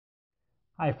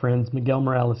Hi friends, Miguel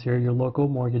Morales here, your local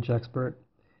mortgage expert.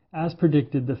 As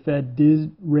predicted, the Fed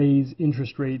did raise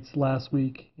interest rates last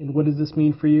week. And what does this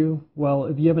mean for you? Well,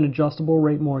 if you have an adjustable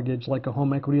rate mortgage like a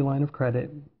home equity line of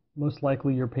credit, most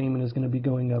likely your payment is going to be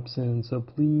going up soon, so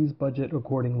please budget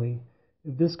accordingly.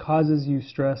 If this causes you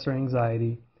stress or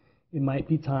anxiety, it might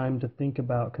be time to think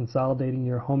about consolidating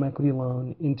your home equity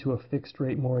loan into a fixed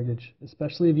rate mortgage,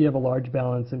 especially if you have a large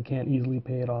balance and can't easily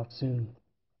pay it off soon.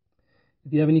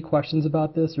 If you have any questions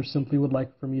about this or simply would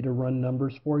like for me to run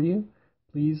numbers for you,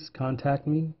 please contact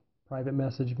me, private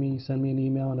message me, send me an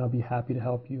email, and I'll be happy to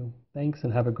help you. Thanks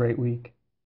and have a great week.